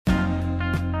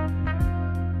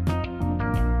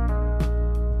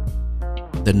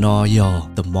The Know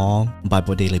The Mom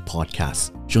Bible Daily Podcast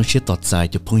ช่วงเชื่อต่อใจ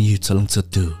จะพุ่งยืดจะลงจะ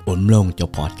ดูบนลงจะ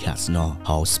podcast เนาะเข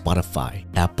า Spotify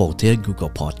Apple ที่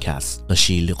Google Podcast และ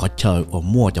ชีหรือเขาเจอ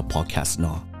มั่วจะ podcast เน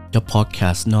าะจะ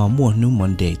podcast เนาะมั่วนู้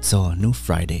Monday จอนู้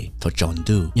Friday ทอจอน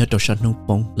ดูยอดตัวชัดนู้ป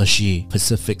งและชี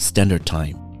Pacific Standard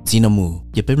Time จีนามู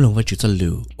อย่าเป็นลงว่าจุดจะ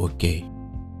รู้โอเค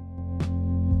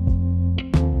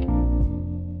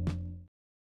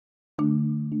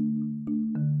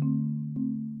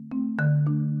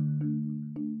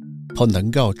พอหนัง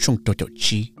เก่าช่วงตัวเจ้า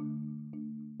ชี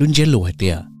รุ่นเจลูให้เดี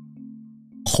ย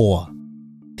ขว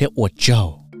เที่ยวอวดเจ้า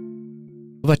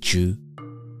ว่าจื้อ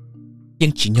ยั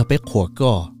งจีน要ไปขว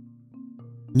ก็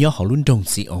ย่อเขารุ่นดง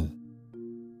สีอง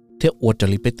เที่ยวอวดจะ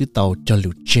รีไปตื้อเตาจะห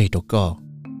ลุดเจตัวก็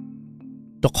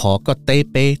ตัวขอก็เต้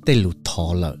เป้เต้หลุดทอ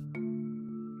เลย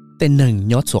แต่หนึ่ง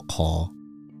ย่อสวกขอ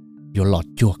อยู่หลอด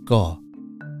จั่วก็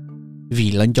vì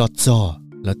lầnย่อจ่อ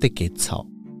แล้วเต้เกศเฉา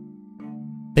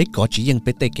bé có chỉ riêng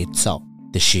bé tê kết sầu,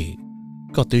 thì chỉ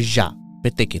có từ giả bé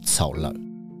tê kết sầu lợi.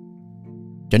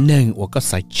 Cho nên tôi có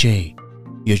sai chê,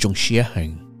 yêu trong xía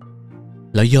hình.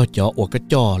 Là do cho tôi có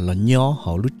cho là nhỏ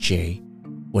họ lúc chê,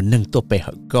 tôi nâng tôi bé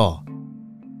hở có.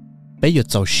 Bé yêu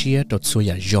cháu xía đột xua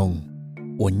giả rong,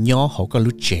 tôi nhỏ họ có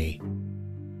lúc chê.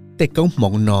 Tê công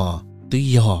mong nọ, từ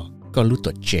do có lúc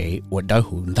tôi chê, tôi đã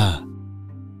hưởng ta.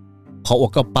 Họ tôi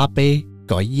có ba bé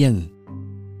có riêng,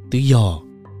 từ do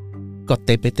có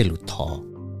tê bê tê lụt thọ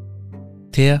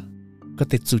thế có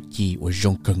tê chú chi ở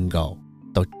trong cơn gạo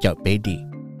tàu chợ bé đi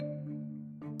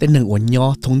tê nâng ở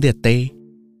nhỏ thông địa tê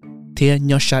thế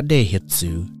nhỏ xa đê hiệt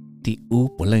dữ thì u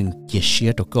bộ lần chia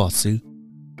sẻ đồ có sư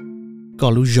có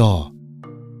lũ giò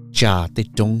trà tê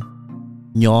trông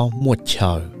nhỏ mua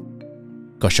chờ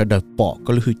có sao đời bỏ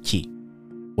có lũ hư chỉ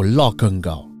ở lo cơn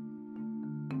gạo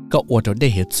có ở đó đê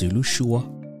hiệt dữ lũ xua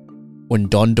ở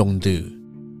đón đồng tử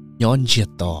nhỏ nhiệt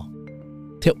to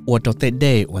theo ở đó tới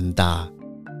đây ổn ta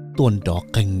tuần đó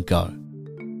canh cờ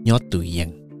nhớ tự nhiên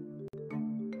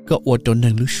có ở đó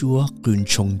nâng lú xúa cùn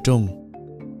trồng trông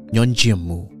nhớ chiêm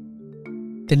mù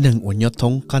thế nâng ở nhớ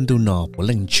thống can tu nọ của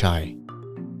lần trai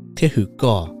thế hử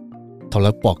có thầu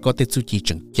lại bỏ có tới chú chỉ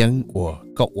chẳng chắn của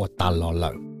có ở ta lo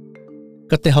lợ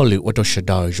có tới hậu liệu ở đó sẽ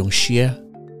đòi rong xía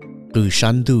từ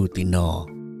sáng tu thì nọ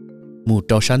mù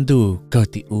đó sáng tu cơ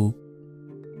thì u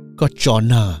có cho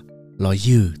nà lo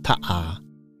dư thả á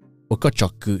我个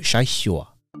做句晒笑，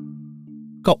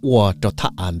个我做他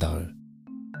安的，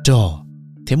做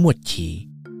天末期，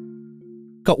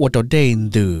个我做电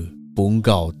的半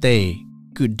搞的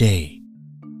句的，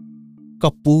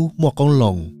个不莫讲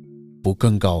龙，不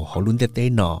更搞好论的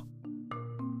电脑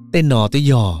的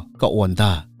哟个完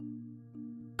的，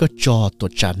个做ตัว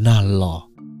จันนาลอ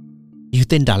อยู่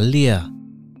เต้นดาเลีย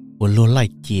我罗来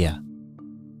接，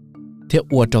天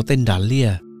我做เต้นดาเลีย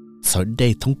สดได้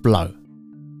ทั้งเปล่า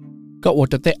ก็อว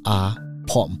ดแต่อา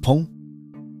ผอมพง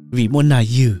vì muốn nài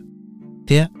dư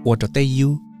thếอวดแต่ยู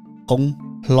คง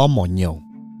ล้อหมอนยง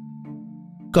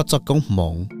ก็จะกงหม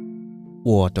งอ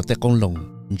วดแต่กงลง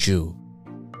จู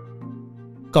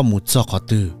ก็มุดจอขอ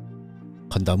ตือ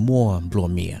คนดามัวบลัว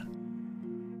เมีย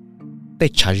แต่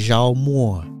ชายยาวมัว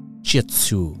เจียด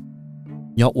สู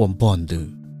ยออวมบอนดู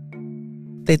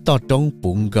แต่ต่อตรง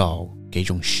ปุ่งเก่าเก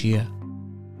ยงเชีย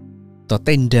ต่อเ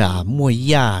ต้นด่ามัว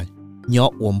ยาnhỏ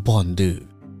ôm bòn đừ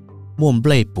muôn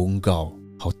blay bùng gạo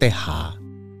hậu tê hạ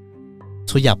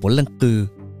cho nhà bốn lần tư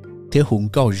thiếu hùng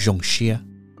gạo rong xia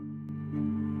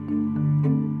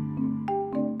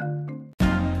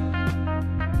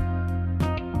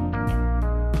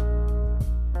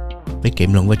với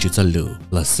kiếm lòng với chữ cho lửa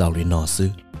là sao để nó sư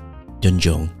dân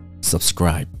dòng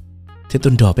subscribe thế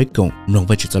tuần đó với cùng lòng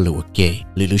với chữ cho lửa ok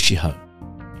lửa lửa xì hở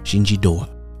xin chỉ đồ